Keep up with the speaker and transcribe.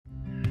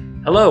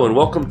Hello and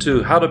welcome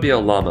to How to Be a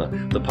Llama,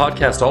 the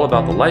podcast all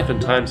about the life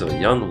and times of a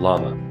young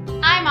llama.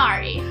 I'm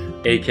Ari,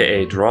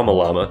 aka Drama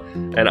Llama,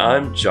 and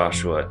I'm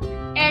Joshua.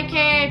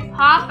 aka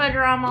Papa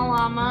Drama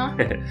Llama.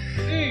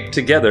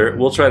 Together,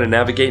 we'll try to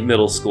navigate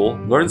middle school,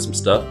 learn some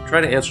stuff,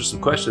 try to answer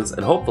some questions,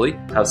 and hopefully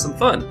have some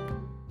fun.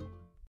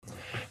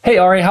 Hey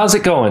Ari, how's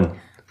it going?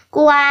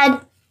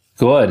 Glad.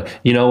 Good.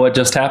 You know what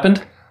just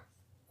happened?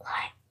 What?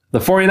 The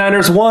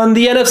 49ers won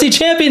the NFC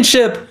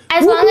Championship!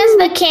 As long as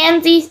the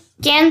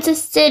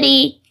Kansas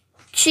City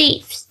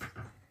Chiefs.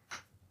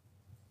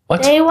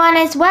 What? They won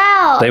as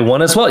well. They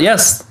won as well,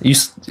 yes.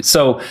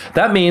 So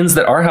that means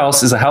that our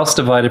house is a house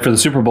divided for the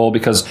Super Bowl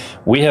because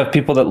we have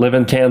people that live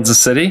in Kansas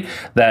City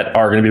that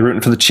are going to be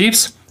rooting for the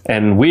Chiefs,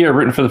 and we are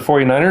rooting for the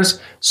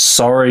 49ers.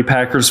 Sorry,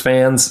 Packers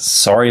fans.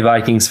 Sorry,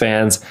 Vikings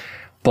fans.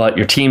 But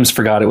your teams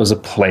forgot it was a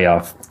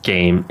playoff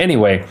game.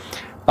 Anyway,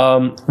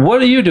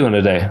 what are you doing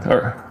today?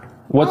 Or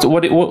what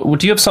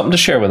do you have something to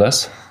share with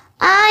us?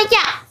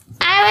 Yeah.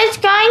 I was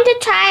going to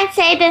try and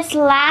say this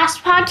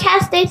last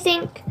podcast, I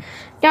think.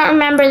 Don't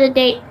remember the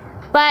date.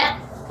 But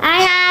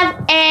I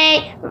have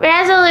a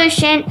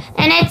resolution,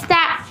 and it's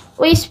that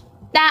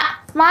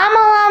Mama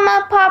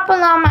Llama, Papa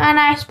Llama, and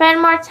I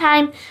spend more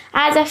time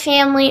as a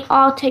family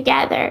all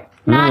together.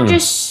 Not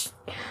just,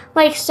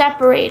 like,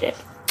 separated.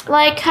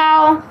 Like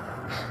how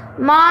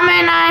Mom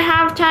and I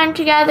have time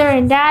together,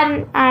 and Dad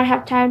and I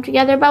have time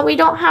together, but we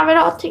don't have it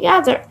all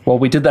together. Well,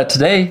 we did that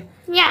today.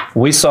 Yeah.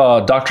 We saw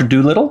Dr.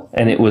 Dolittle,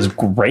 and it was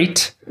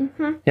great.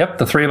 Mm-hmm. Yep,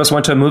 the three of us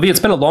went to a movie. It's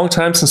been a long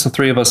time since the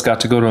three of us got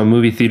to go to a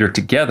movie theater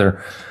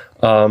together.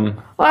 Or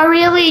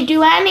really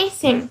do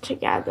anything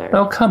together.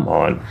 Oh, come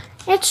on.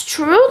 It's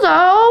true,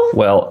 though.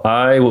 Well,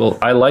 I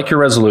like your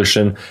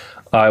resolution.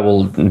 I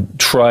will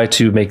try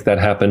to make that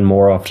happen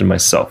more often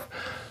myself.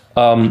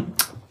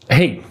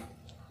 Hey,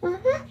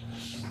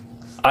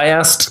 I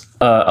asked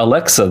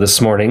Alexa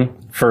this morning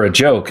for a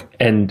joke,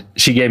 and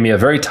she gave me a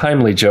very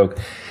timely joke.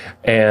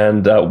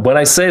 And when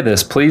I say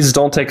this, please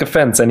don't take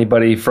offense,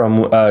 anybody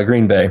from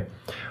Green Bay.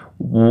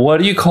 What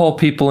do you call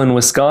people in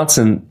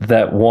Wisconsin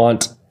that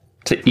want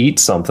to eat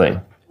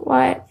something?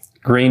 What?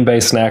 Green Bay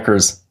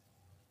snackers.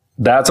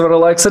 That's what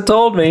Alexa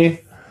told me.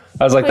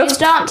 I was like, Please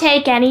don't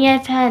take any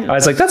offense. I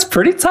was like, that's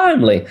pretty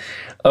timely.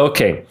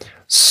 Okay,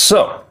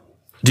 so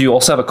do you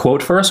also have a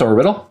quote for us or a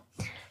riddle?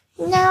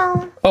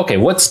 No. Okay,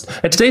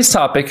 today's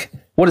topic?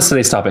 What is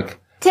today's topic?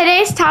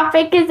 Today's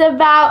topic is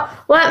about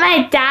what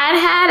my dad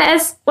had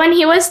as when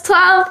he was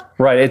 12,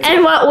 right?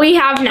 And what we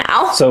have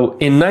now. So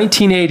in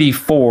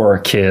 1984,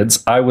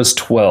 kids, I was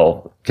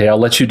 12. Okay, I'll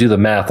let you do the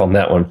math on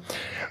that one.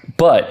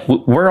 But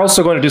we're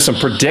also going to do some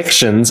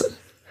predictions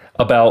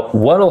about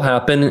what will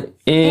happen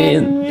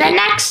in the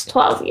next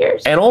 12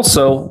 years. And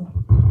also,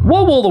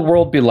 what will the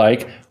world be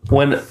like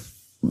when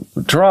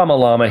Drama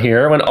Llama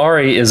here, when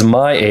Ari is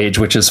my age,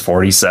 which is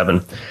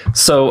 47.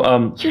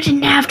 So, you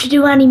didn't have to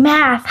do any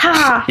math,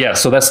 ha! Yeah,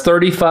 so that's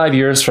 35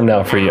 years from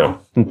now for you.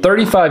 In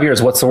 35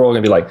 years, what's the world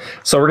going to be like?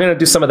 So we're going to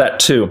do some of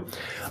that too.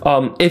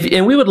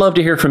 And we would love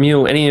to hear from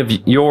you, any of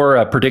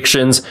your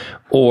predictions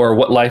or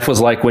what life was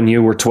like when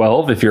you were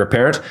 12, if you're a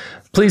parent.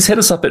 Please hit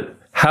us up at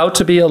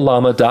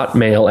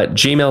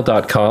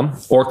howtobealama.mail@gmail.com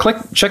or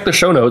check the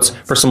show notes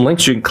for some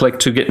links you can click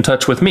to get in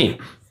touch with me.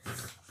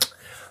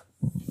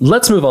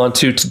 Let's move on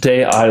to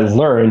Today I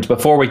Learned.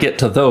 Before we get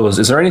to those,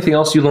 is there anything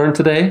else you learned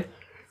today?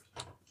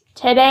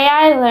 Today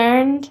I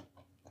learned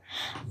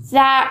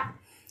that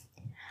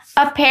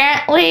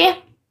apparently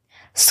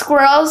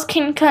squirrels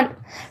can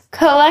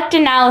collect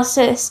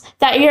analysis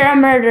that you're a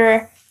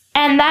murderer,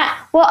 and that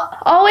will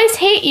always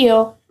hate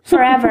you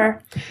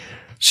forever.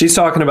 She's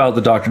talking about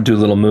the Dr.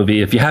 Dolittle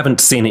movie. If you haven't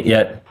seen it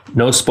yet,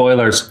 no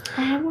spoilers.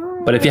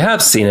 But if you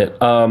have seen it,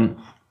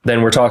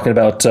 then we're talking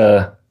about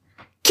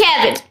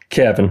Kevin.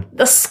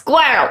 The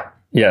squirrel.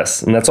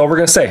 Yes, and that's all we're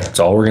going to say. That's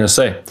all we're going to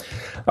say.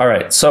 All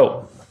right,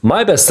 so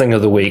my best thing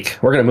of the week,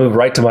 we're going to move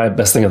right to my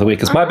best thing of the week,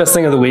 because my best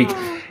thing of the week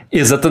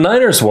is that the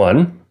Niners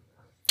won.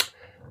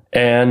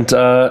 And,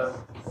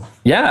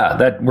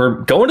 that we're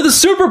going to the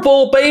Super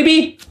Bowl,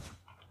 baby.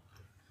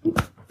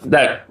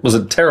 That was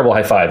a terrible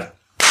high five.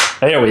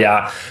 There we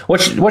are.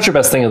 What's your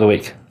best thing of the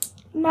week?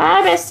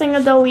 My best thing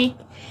of the week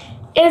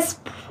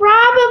is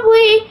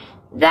probably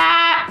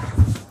that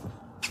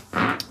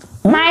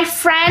my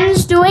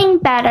friend's doing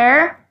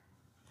better.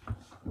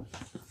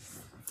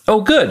 Oh,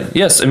 good.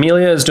 Yes,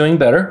 Amelia is doing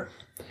better.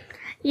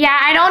 Yeah,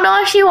 I don't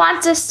know if she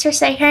wants us to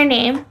say her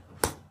name.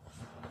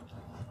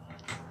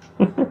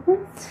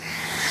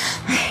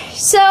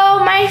 So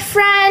my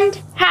friend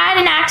had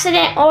an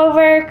accident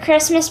over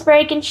Christmas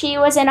break, and she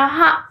was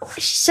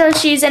so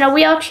she's in a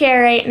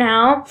wheelchair right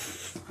now.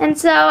 And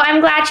so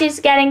I'm glad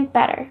she's getting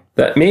better.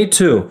 Me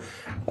too.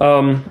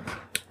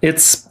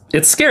 It's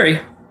scary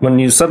when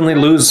you suddenly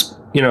lose,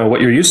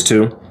 what you're used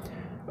to.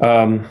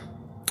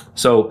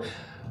 So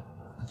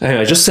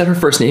anyway, I just said her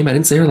first name. I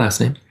didn't say her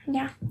last name.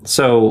 Yeah.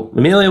 So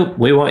Amelia,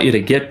 we want you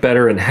to get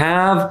better and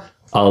have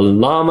a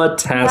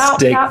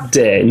llama-tastic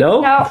day.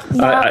 No? No.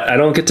 I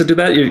don't get to do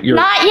that? You're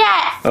Not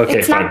yet. Okay,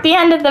 it's fine. not the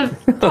end of the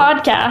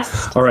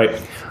podcast. All right.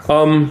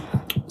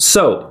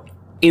 So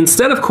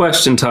instead of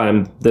question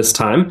time this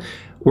time,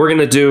 we're going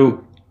to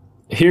do,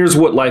 here's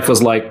what life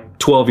was like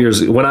 12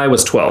 years, when I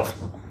was 12,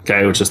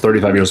 okay, which is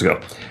 35 years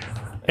ago.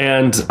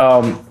 And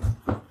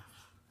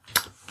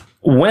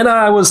when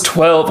I was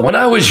 12, when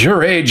I was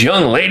your age,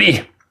 young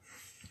lady,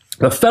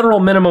 the federal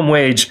minimum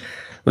wage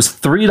was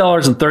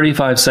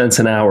 $3.35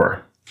 an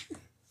hour.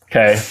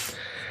 Okay.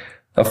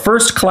 A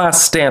first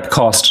class stamp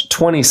cost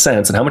 20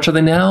 cents. And how much are they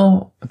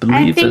now?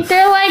 I think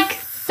they're like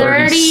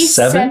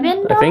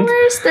 $37, I think.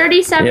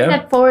 37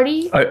 to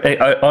 40.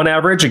 On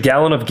average, a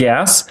gallon of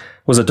gas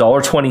was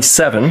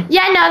 $1.27.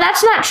 Yeah, no,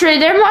 that's not true.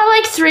 They're more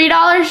like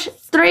 $3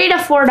 to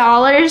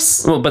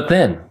 $4. Well, but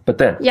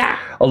then. Yeah.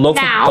 A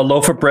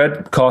loaf of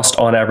bread cost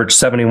on average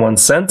 71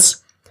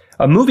 cents.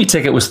 A movie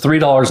ticket was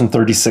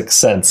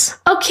 $3.36.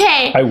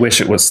 Okay. I wish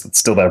it was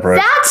still that bread.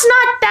 That's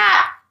not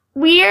that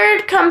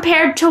weird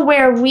compared to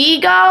where we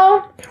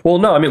go. Well,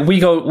 no, I mean we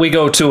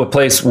go to a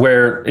place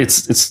where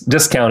it's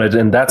discounted,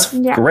 and that's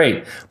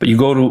great. But you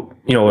go to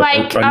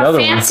like another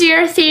a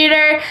fancier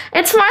theater,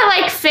 it's more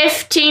like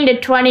 $15 to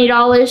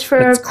 $20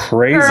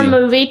 for a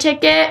movie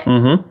ticket.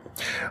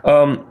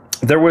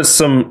 There was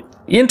some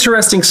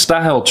interesting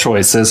style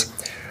choices.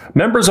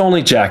 Members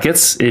only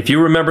jackets. If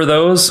you remember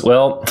those,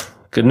 well,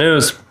 good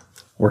news,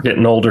 we're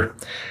getting older.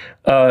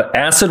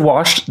 Acid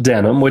washed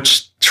denim,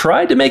 which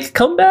tried to make a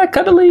comeback,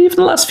 I believe, in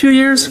the last few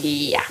years.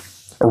 Yeah.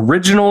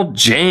 Original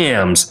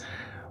jams,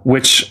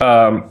 which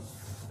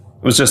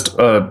was just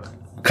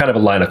kind of a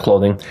line of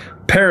clothing.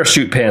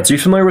 Parachute pants. Are you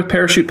familiar with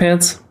parachute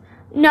pants?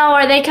 No,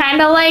 are they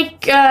kind of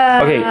like...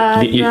 okay,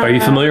 are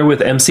you familiar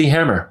with MC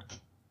Hammer?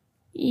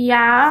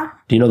 Yeah.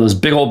 Do you know those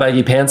big old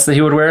baggy pants that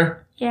he would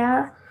wear?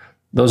 Yeah.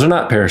 Those are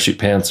not parachute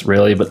pants,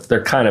 really, but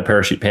they're kind of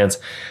parachute pants.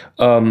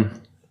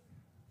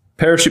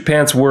 Parachute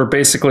pants were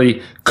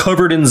basically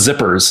covered in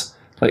zippers.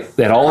 Like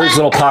they had all these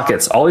little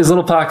pockets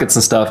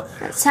and stuff.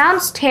 That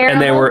sounds terrible.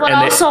 And they were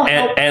also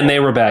and they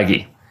were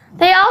baggy.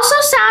 They also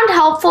sound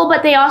helpful,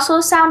 but they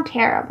also sound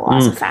terrible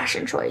as a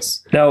fashion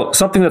choice. Now,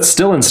 something that's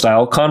still in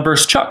style: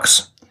 Converse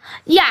Chucks.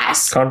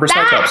 Yes, Converse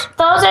high tops.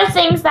 Those are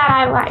things that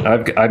I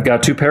like. I've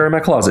got 2 pair in my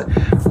closet.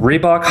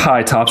 Reebok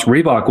high tops.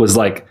 Reebok was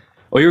like,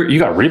 oh, you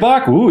got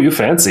Reebok? Ooh, you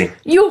fancy.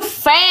 You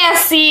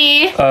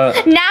fancy. Now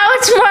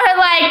it's more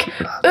like,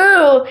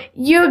 ooh,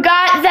 you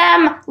got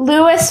them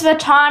Louis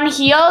Vuitton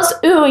heels.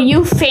 Ooh,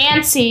 you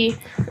fancy.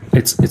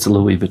 It's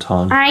Louis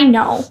Vuitton. I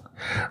know.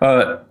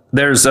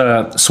 There's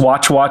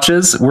Swatch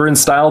watches. Were in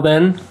style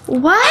then.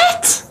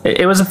 What?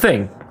 It was a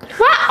thing.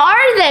 What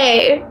are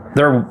they?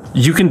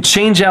 You can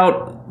change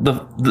out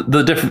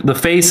the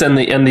face and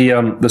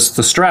the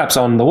straps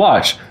on the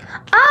watch.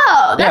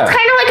 Oh, that's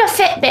kind of like a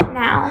Fitbit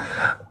now.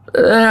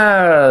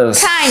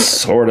 Kind of.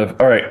 Sort of.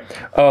 All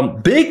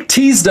right. Big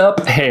teased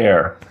up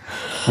hair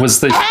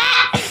was the...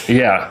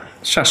 yeah.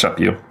 Shush up,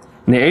 you.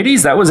 In the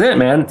 80s, that was it,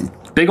 man.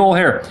 Big old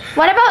hair.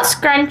 What about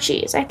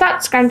scrunchies? I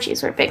thought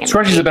scrunchies were big in the 80s.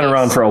 Scrunchies have been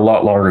around for a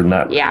lot longer than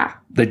that. Yeah.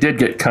 They did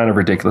get kind of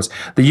ridiculous.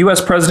 The U.S.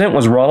 president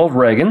was Ronald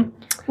Reagan.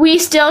 We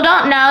still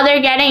don't know.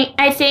 They're getting...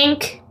 I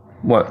think...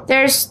 What?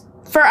 There's...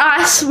 For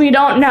us, we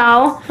don't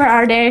know. For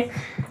our day.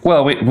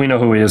 Well, we know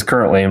who he is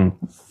currently. And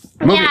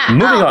moving on.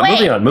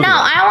 No,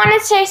 I want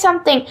to say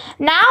something.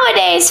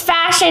 Nowadays,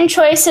 fashion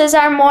choices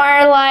are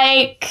more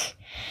like...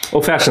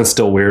 Oh, fashion's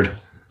still weird.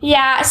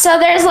 Yeah, so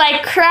there's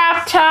like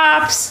crop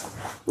tops,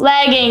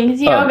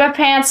 leggings, yoga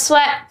pants,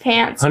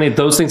 sweatpants. Honey,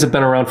 those things have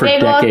been around for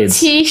big decades.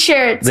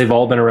 T-shirts. They've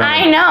all been around.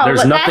 I know,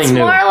 there's but nothing that's new.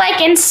 more like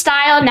in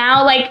style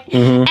now. Like,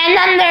 and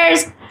then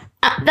there's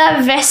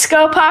the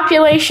Visco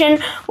population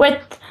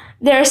with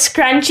their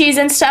scrunchies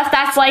and stuff.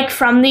 That's like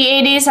from the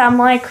 80s. I'm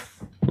like...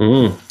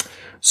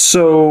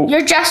 So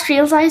you're just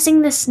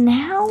realizing this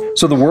now?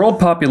 So the world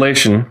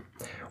population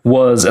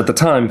was at the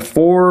time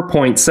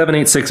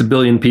 4.786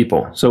 billion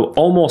people. So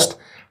almost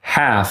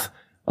half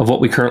of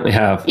what we currently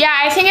have. Yeah,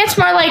 I think it's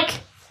more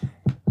like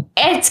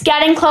it's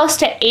getting close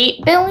to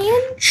 8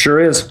 billion. Sure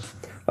is.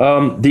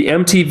 The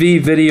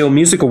MTV Video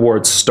Music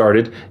Awards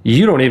started.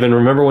 You don't even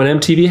remember when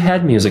MTV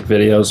had music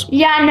videos.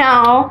 Yeah,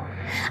 no.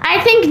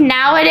 I think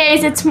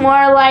nowadays it's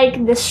more like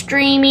the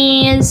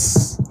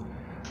streamies.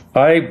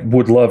 I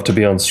would love to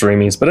be on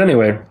streamies, but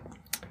anyway,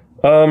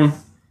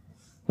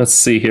 let's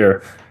see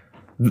here.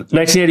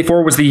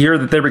 1984 was the year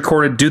that they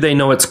recorded "Do They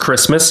Know It's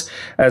Christmas"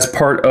 as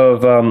part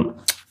of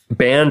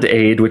Band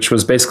Aid, which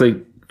was basically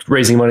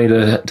raising money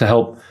to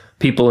help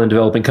people in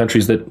developing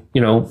countries that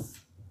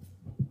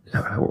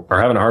are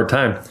having a hard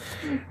time.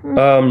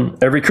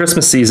 Every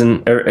Christmas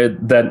season,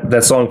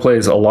 that song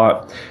plays a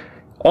lot.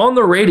 On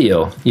the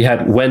radio, you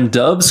had "When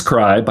Doves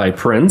Cry" by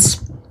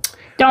Prince.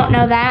 Don't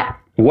know that.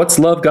 What's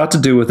Love Got to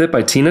Do With It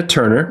by Tina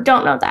Turner.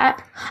 Don't know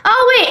that.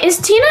 Oh, wait. Is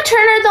Tina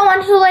Turner the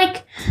one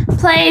who,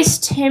 plays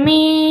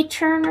Timmy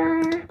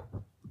Turner?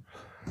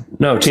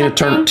 No, Tina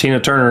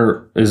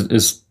Turner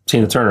is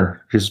Tina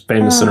Turner. She's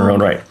famous in her own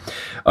right.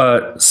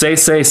 Say,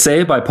 Say,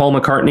 Say by Paul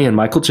McCartney and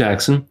Michael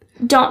Jackson.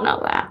 Don't know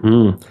that.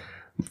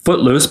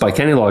 Footloose by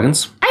Kenny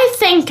Loggins. I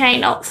think I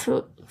know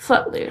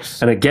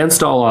Footloose. And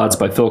Against All Odds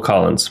by Phil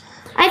Collins.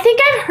 I think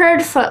I've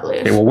heard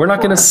Footloose. Okay, well, we're not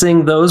going to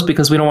sing those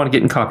because we don't want to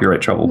get in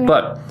copyright trouble.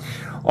 But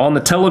on the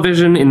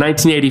television in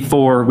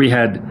 1984, we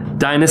had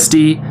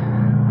Dynasty,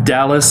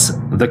 Dallas,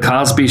 The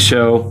Cosby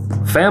Show,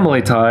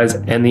 Family Ties,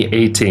 and The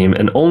A-Team.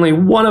 And only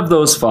one of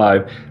those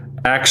 5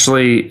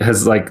 actually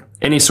has like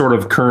any sort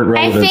of current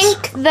relevance. I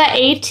think The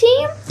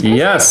A-Team?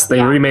 Yes,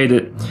 they remade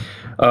it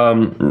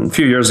a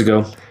few years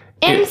ago.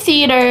 In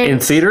theaters. In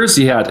theaters,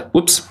 you had...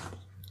 Whoops.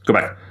 Go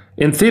back.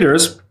 In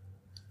theaters,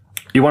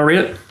 you want to read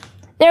it?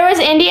 There was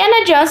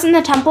Indiana Jones and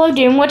the Temple of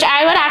Doom, which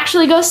I would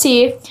actually go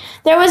see.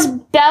 There was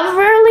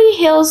Beverly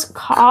Hills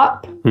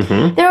Cop.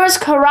 Mm-hmm. There was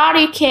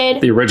Karate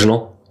Kid. The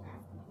original.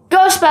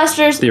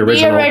 Ghostbusters. The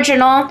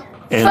original.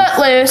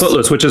 And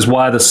Footloose, which is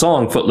why the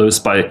song Footloose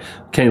by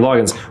Kenny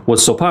Loggins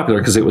was so popular,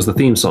 because it was the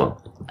theme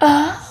song.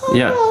 Oh.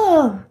 Yeah.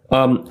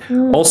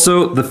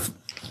 Also, the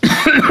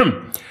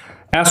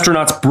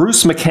astronauts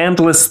Bruce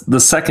McCandless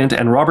II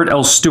and Robert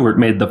L. Stewart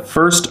made the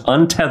first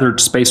untethered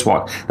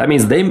spacewalk. That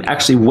means they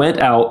actually went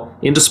out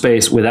into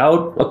space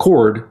without a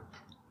cord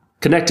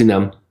connecting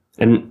them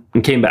and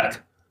came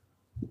back.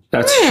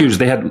 That's huge.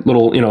 They had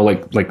little,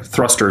 like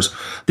thrusters.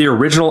 The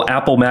original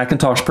Apple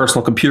Macintosh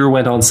personal computer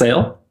went on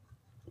sale.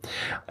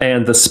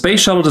 And the Space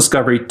Shuttle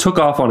Discovery took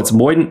off on its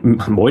maiden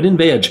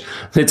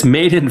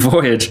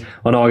voyage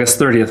on August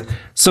 30th.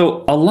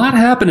 So a lot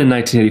happened in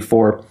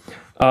 1984.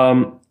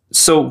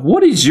 So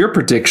what is your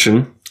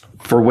prediction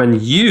for when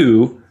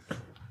you,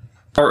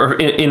 or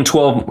in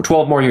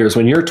 12 more years,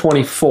 when you're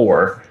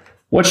 24,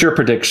 what's your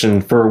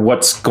prediction for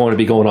what's going to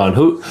be going on?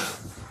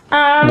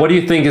 What do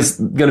you think is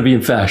going to be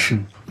in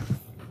fashion?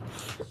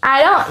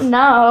 I don't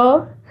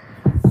know.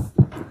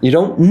 You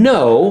don't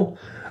know?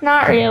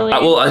 Not really.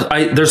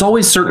 There's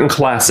always certain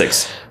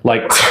classics,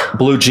 like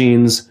blue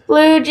jeans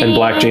and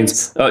black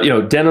jeans.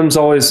 Denim's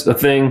always a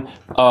thing.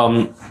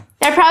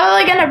 They're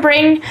probably going to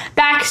bring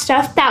back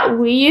stuff that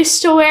we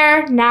used to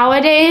wear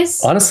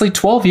nowadays. Honestly,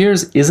 12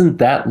 years isn't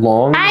that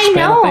long. I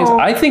know. Things.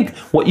 I think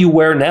what you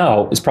wear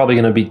now is probably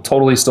going to be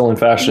totally still in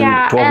fashion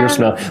 12 years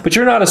from now. But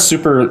you're not a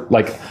super,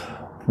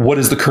 what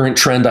is the current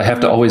trend I have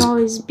to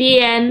always be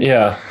in?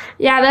 Yeah.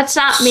 Yeah, that's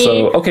not me.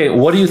 So, okay,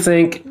 what do you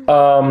think?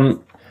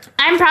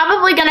 I'm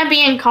probably going to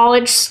be in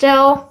college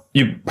still.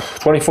 You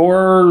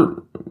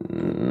 24?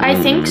 I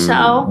think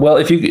so. Well,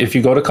 if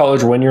you go to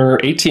college when you're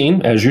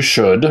 18, as you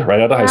should, right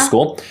out of high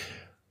school,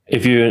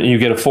 if you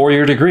get a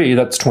 4-year degree,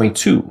 that's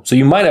 22. So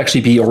you might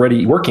actually be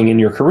already working in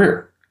your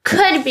career.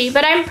 Could be,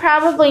 but I'm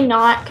probably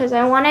not, because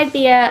I want to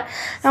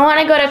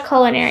go to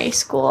culinary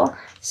school.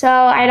 So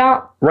I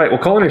don't. Right.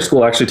 Well, culinary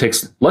school actually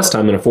takes less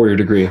time than a 4-year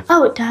degree.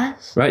 Oh, it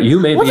does. Right. You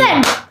may be. Well,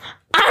 then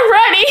I'm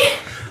ready.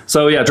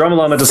 So yeah, Drama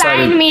Llama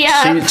decided. Sign me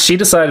up. She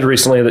decided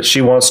recently that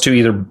she wants to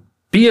either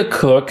be a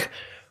cook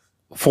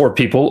for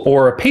people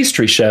or a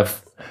pastry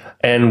chef,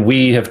 and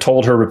we have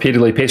told her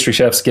repeatedly, pastry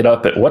chefs get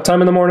up at what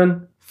time in the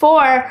morning?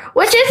 4,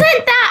 which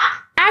isn't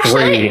that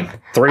actually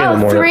 3 in the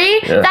morning.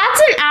 3? Yeah.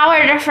 That's an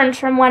hour difference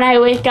from when I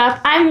wake up.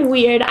 I'm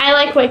weird. I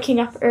like waking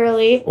up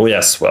early. Well,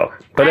 yes,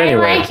 but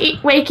anyway. I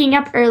like waking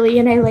up early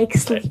and I like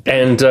sleeping.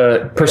 And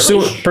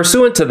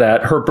pursuant to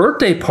that, her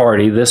birthday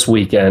party this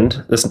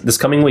weekend, this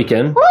coming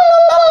weekend.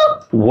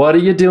 What are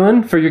you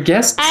doing for your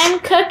guests? I'm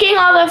cooking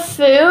all the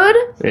food.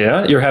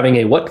 Yeah, you're having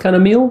a what kind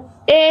of meal?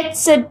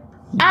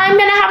 I'm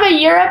going to have a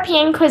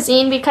European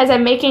cuisine because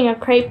I'm making a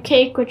crepe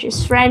cake, which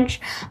is French.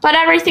 But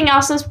everything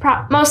else is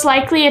most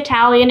likely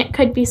Italian. It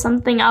could be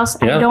something else.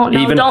 Yeah, I don't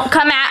know. Don't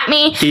come at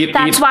me.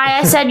 That's why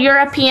I said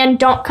European.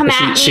 Don't come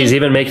at me. She's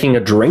even making a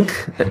drink,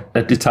 an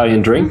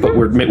Italian drink, but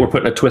we're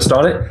putting a twist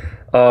on it.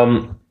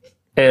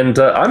 And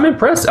I'm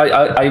impressed.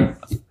 I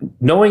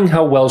knowing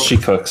how well she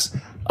cooks,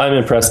 I'm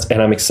impressed,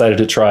 and I'm excited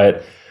to try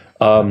it.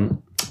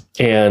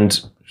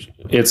 And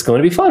it's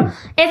going to be fun.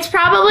 It's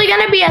probably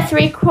going to be a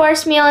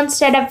 3-course meal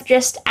instead of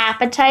just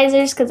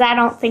appetizers, because I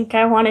don't think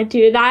I want to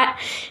do that.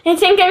 I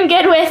think I'm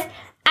good with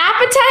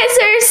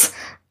appetizers,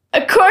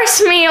 a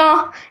course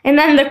meal, and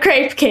then the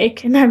crepe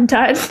cake, and I'm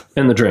done.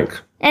 And the drink.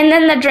 And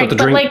then the drink. But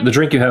the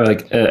drink you have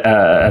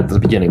at the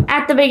beginning.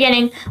 At the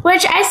beginning.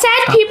 Which I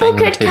said people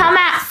could come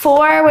at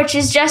 4, which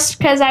is just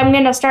because I'm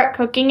going to start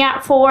cooking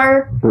at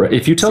 4. Right.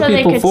 If you tell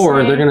people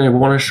 4, they're going to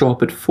want to show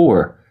up at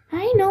 4.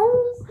 I know.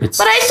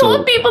 But I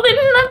told people they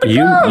didn't have to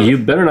come. You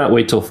better not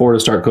wait till 4 to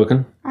start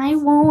cooking. I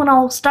won't.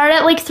 I'll start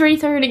at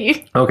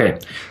 3:30. Okay.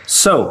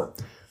 So,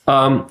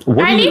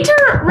 I need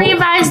to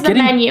revise the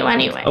menu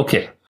anyway.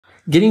 Okay.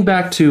 Getting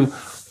back to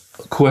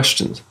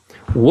questions.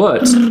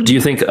 What do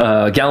you think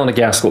a gallon of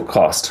gas will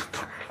cost?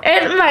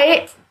 It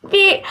might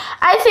be.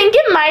 I think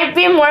it might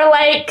be more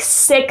like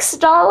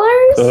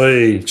 $6.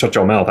 Hey, shut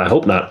your mouth. I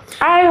hope not.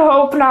 I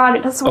hope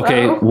not as well.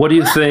 Okay. What do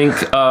you think?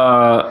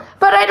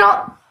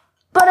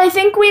 But I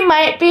think we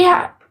might be.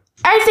 I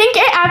think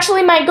it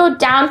actually might go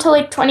down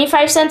to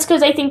 25 cents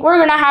because I think we're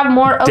gonna have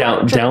more.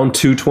 Down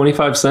to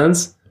 25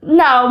 cents.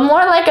 No,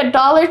 more like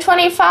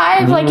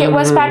 $1.25, like it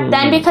was back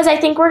then, because I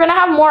think we're gonna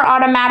have more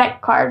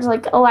automatic cars,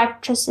 like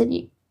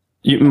electricity.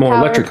 More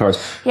electric cars.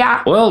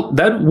 Yeah. Well,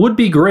 that would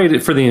be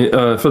great for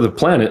the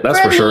planet. That's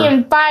for sure. For the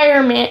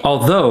environment.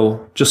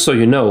 Although, just so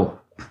you know,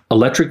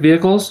 electric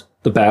vehicles,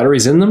 the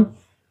batteries in them,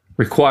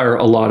 require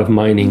a lot of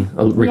mining.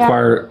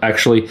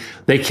 Actually,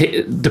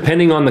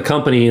 depending on the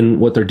company and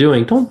what they're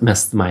doing. Don't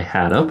mess my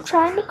hat up. I'm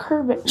trying to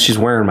curve it. She's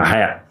wearing my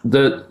hat. I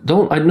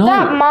know.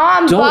 That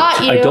mom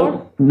bought you.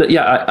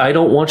 I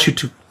don't want you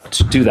to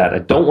do that. I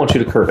don't want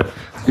you to curve it.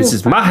 This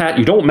is my hat.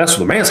 You don't mess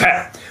with a man's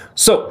hat.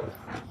 So,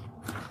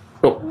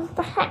 stop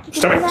it.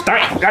 Give me the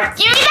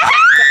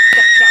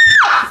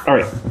hat! All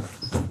right.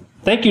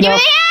 Thank you.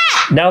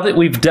 Now that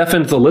we've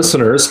deafened the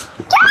listeners.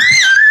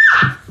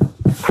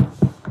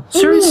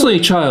 Seriously,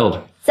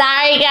 child.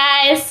 Sorry,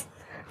 guys.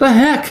 The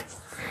heck?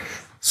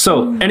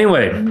 So,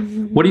 anyway,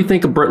 what do you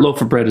think a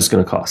loaf of bread is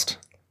going to cost?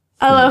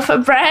 A loaf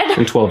of bread?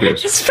 In 12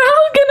 years. It's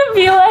probably going to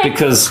be like...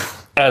 Because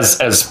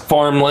as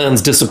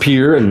farmlands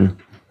disappear and...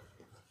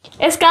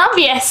 It's going to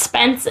be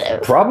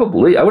expensive.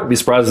 Probably. I wouldn't be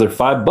surprised if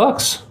they're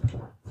 $5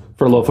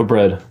 for a loaf of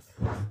bread.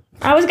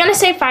 I was going to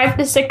say $5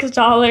 to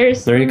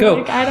 $6. There you go.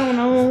 Like, I don't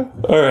know.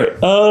 All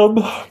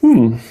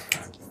right.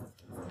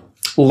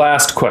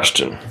 Last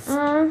question.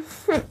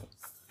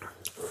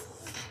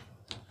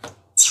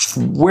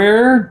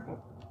 Where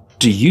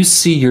do you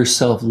see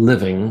yourself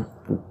living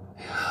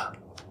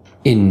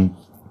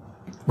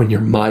when you're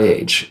my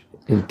age,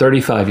 in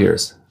 35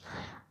 years?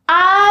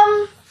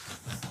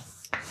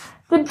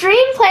 The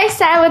dream place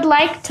I would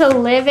like to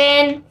live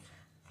in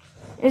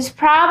is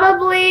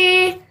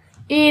probably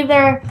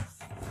either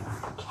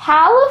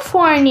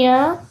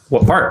California.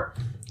 What part?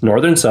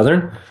 Northern,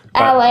 southern?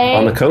 LA.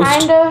 On the coast?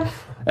 Kind of.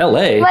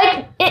 LA?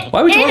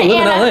 Why would you want to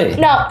live in LA?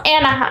 No,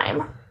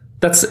 Anaheim.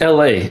 That's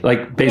LA,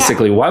 like,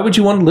 basically. Yeah. Why would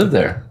you want to live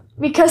there?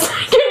 Because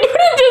I can go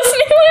to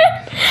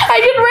Disneyland.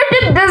 I can work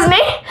at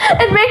Disney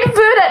and make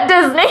food at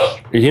Disney.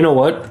 You know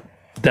what?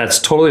 That's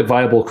totally a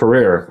viable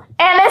career.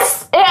 And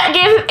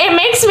it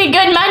makes me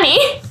good money.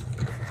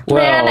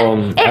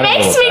 Well, it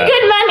makes me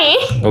good money.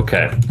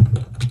 Okay.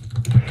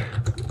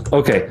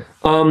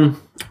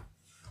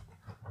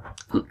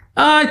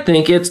 I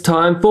think it's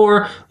time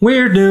for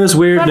weird news.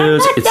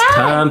 It's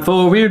time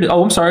for weird.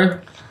 Oh, I'm sorry.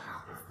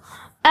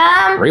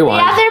 Rewind.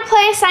 The other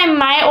place I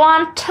might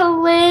want to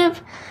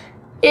live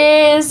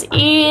is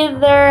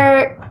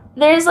either...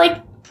 There's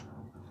like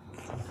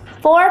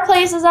 4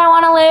 places I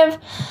want to live.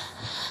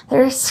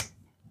 There's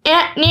in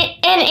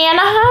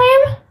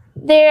Anaheim.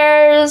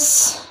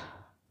 There's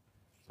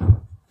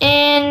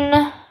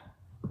in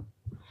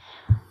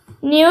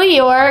New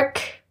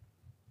York,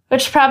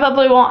 which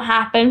probably won't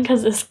happen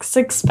because it's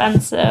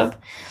expensive.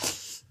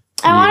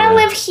 I want to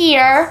live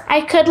here.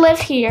 I could live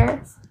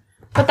here.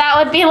 But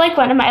that would be like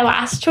one of my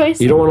last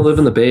choices. You don't want to live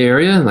in the Bay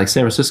Area, like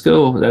San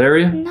Francisco, that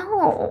area?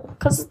 No,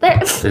 because housing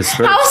there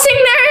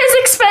is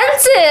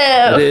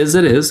expensive.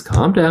 It is.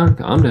 Calm down.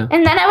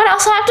 And then I would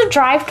also have to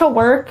drive to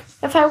work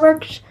if I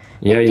worked.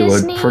 Yeah, you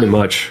Disney. would, pretty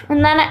much.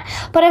 And then,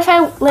 but if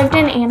I lived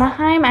in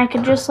Anaheim, I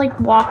could just like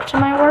walk to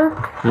my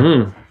work.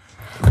 And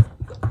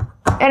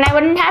I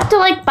wouldn't have to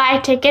like buy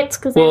tickets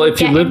because if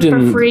you lived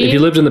in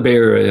the Bay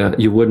Area,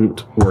 you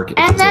wouldn't work.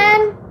 And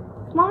then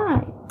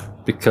why?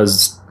 Because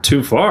it's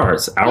too far.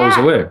 It's hours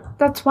away.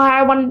 That's why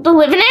I wanted to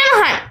live in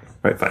Anaheim.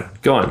 Right, fine.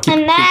 Go on.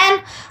 Then,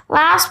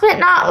 last but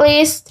not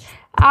least,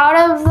 out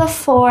of the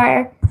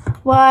 4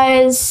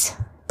 was...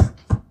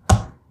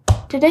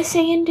 Did I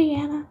say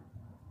Indiana?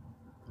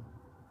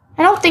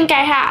 I don't think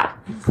I have.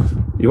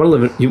 You want to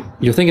live in...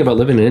 You're thinking about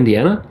living in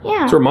Indiana? Yeah.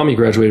 That's where Mommy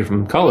graduated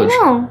from college. I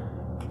know.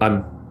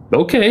 I'm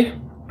okay.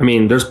 I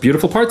mean, there's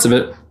beautiful parts of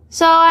it.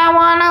 So I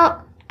want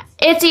to...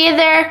 It's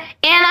either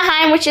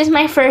Anaheim, which is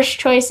my first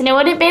choice, and it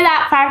wouldn't be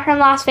that far from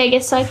Las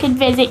Vegas, so I could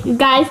visit you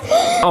guys.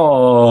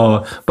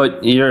 Oh,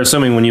 but you're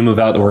assuming when you move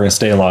out that we're going to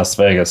stay in Las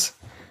Vegas.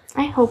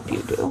 I hope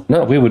you do.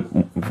 No, we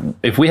would.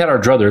 If we had our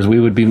druthers,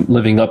 we would be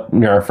living up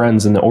near our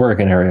friends in the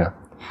Oregon area.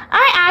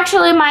 I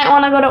actually might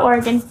want to go to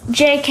Oregon.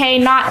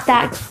 JK, not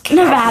that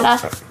Nevada.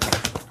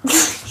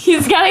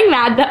 He's getting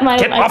mad that my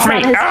Get off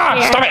me!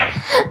 Stop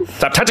it!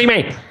 Stop touching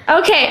me!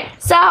 Okay,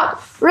 so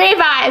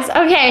revise.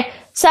 Okay.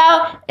 So,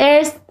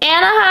 there's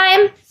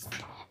Anaheim,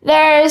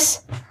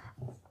 there's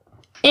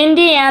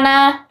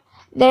Indiana,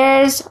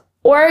 there's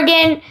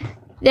Oregon,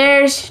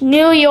 there's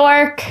New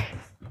York.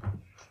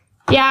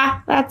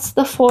 Yeah, that's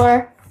the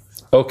 4.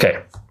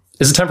 Okay.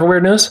 Is it time for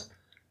weird news?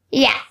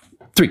 Yeah.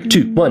 3,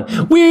 2,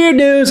 1. Weird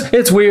news!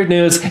 It's weird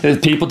news.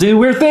 People do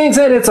weird things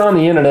and it's on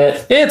the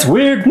internet. It's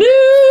weird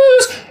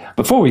news!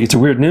 Before we get to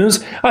weird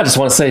news, I just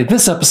want to say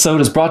this episode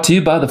is brought to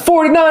you by the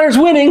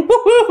 49ers winning.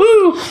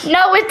 Woo-hoo-hoo!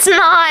 No, it's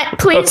not.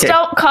 Please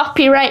don't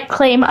copyright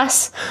claim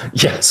us.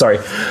 Yeah, sorry.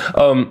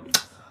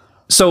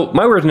 So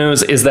my weird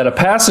news is that a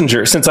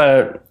passenger, since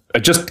I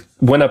just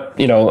went up,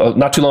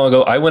 not too long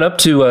ago, I went up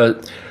to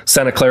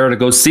Santa Clara to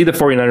go see the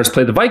 49ers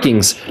play the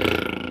Vikings.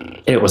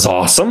 It was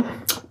awesome.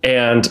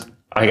 And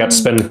I got to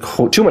spend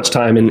too much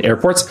time in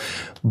airports.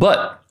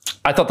 But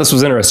I thought this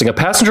was interesting. A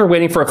passenger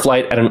waiting for a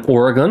flight at an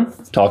Oregon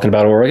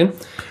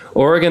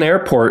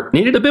airport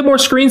needed a bit more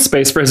screen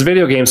space for his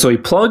video game, so he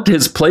plugged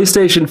his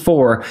PlayStation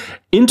 4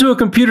 into a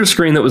computer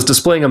screen that was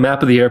displaying a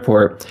map of the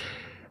airport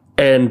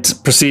and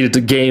proceeded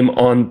to game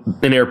on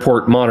an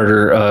airport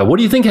monitor. What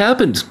do you think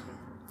happened?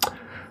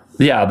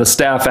 the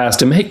staff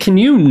asked him, hey, can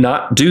you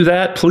not do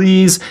that,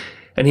 please?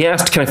 And he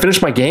asked, can I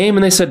finish my game?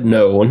 And they said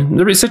no. And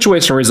the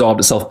situation resolved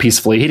itself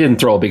peacefully. He didn't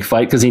throw a big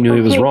fight because he knew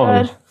he was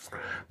wrong. Good.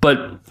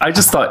 But I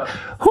just thought,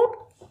 who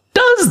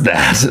does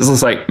that? It's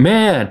just like,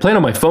 man, playing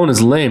on my phone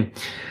is lame.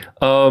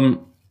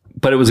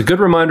 But it was a good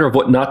reminder of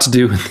what not to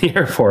do in the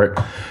airport.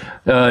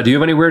 Do you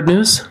have any weird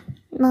news?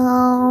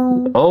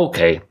 No.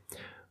 Okay.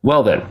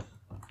 Well then,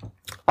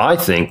 I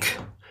think,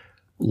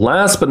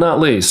 last but not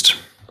least,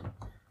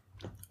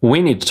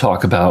 we need to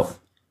talk about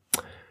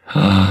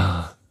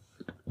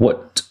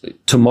what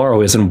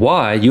tomorrow is and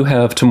why you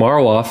have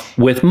tomorrow off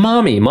with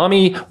Mommy.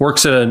 Mommy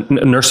works at a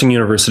nursing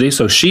university,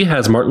 so she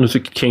has Martin Luther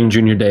King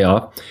Jr. Day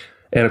off.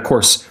 And of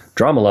course,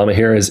 Drama Llama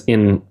here is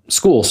in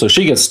school, so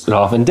she gets it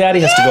off, and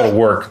Daddy has to go to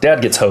work.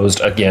 Dad gets hosed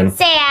again.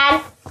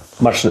 Sad.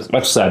 Much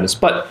sadness.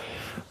 But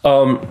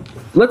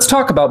let's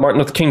talk about Martin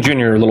Luther King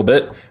Jr. a little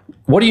bit.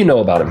 What do you know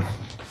about him?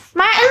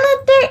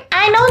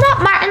 I know that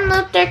Martin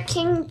Luther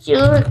King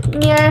Jr.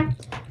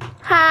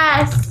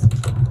 has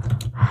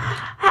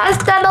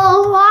done a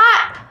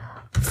lot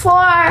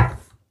for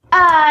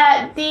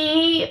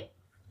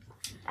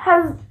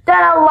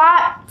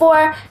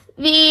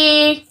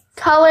the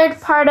colored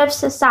part of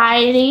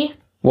society.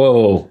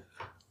 Whoa.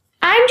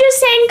 I'm just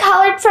saying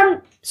colored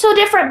from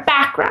different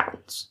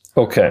backgrounds.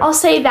 Okay. I'll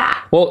say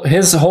that. Well,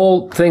 his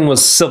whole thing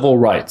was civil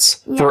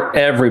rights for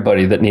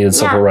everybody that needed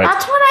civil rights.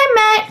 That's what I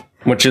meant.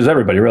 Which is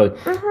everybody, really.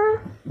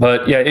 Mm-hmm.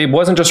 But yeah, it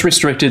wasn't just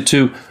restricted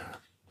to,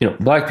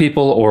 black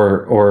people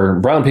or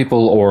brown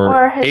people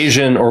or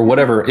Asian or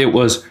whatever. It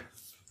was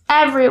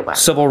everywhere.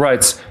 Civil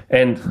rights.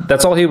 And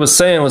that's all he was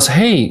saying was,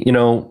 hey,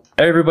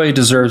 everybody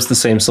deserves the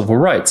same civil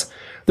rights.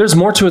 There's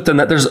more to it than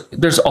that.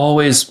 There's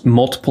always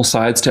multiple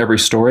sides to every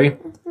story.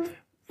 Mm-hmm.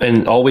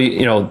 And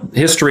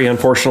history,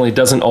 unfortunately,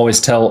 doesn't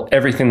always tell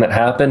everything that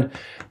happened.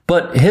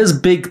 But his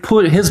big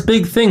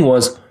thing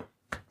was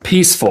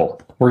peaceful.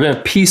 We're going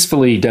to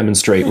peacefully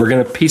demonstrate. We're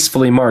going to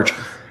peacefully march.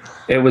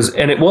 It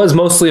was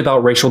mostly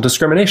about racial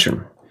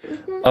discrimination.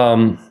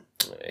 Mm-hmm.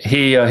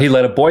 He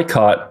led a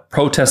boycott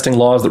protesting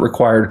laws that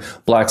required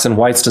blacks and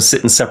whites to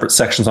sit in separate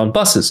sections on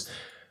buses,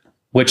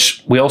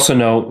 which we also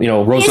know,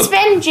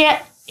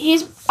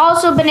 He's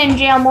also been in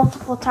jail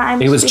multiple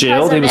times. He was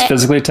jailed. He was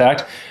physically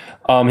attacked.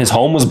 His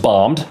home was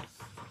bombed.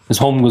 His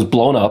home was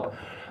blown up.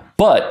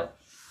 But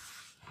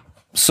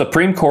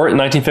Supreme Court in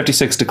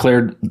 1956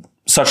 declared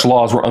such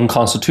laws were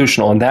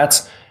unconstitutional, and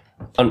that's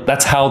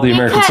how the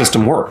American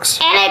system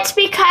works. And it's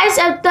because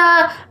of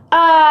the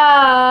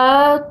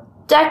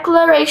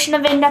Declaration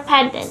of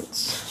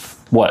Independence.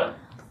 What?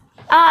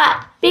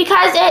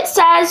 Because it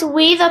says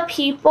 "we the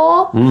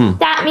people."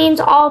 That means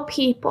all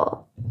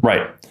people.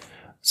 Right.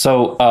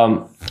 So,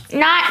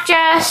 not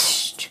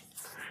just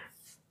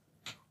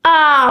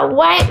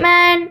white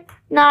men,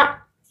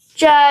 not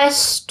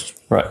just...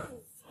 Right.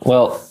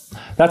 Well,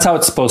 that's how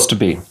it's supposed to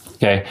be,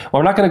 okay?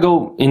 Well, we're not going to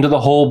go into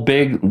the whole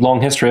big,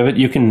 long history of it.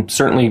 You can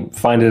certainly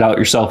find it out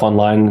yourself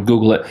online,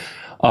 Google it.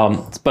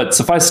 But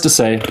suffice to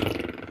say,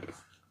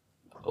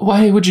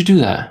 why would you do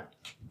that?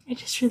 I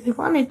just really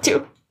wanted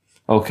to.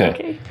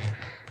 Okay.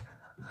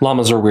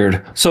 Llamas are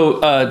weird.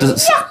 So,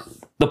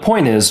 the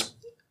point is,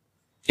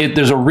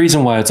 there's a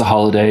reason why it's a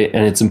holiday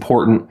and it's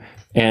important.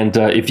 And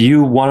if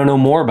you want to know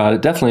more about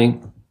it, definitely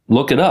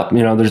look it up.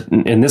 There's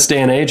in this day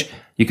and age,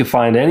 you can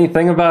find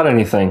anything about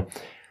anything.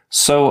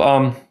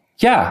 So,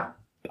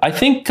 I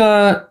think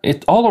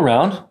it all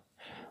around it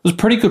was a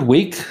pretty good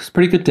week. It was a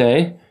pretty good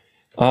day.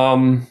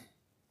 And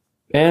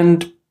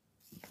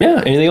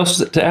yeah, anything else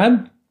to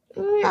add?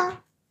 No.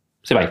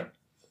 Say bye.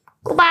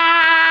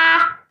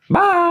 Goodbye.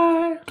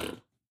 Bye.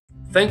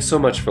 Thanks so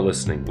much for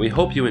listening. We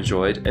hope you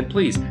enjoyed, and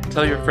please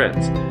tell your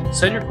friends.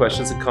 Send your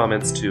questions and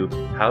comments to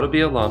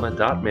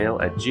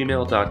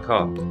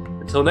howtobeallama.mail@gmail.com.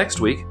 Until next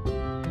week,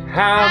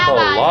 have a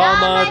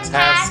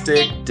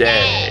llama-tastic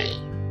day.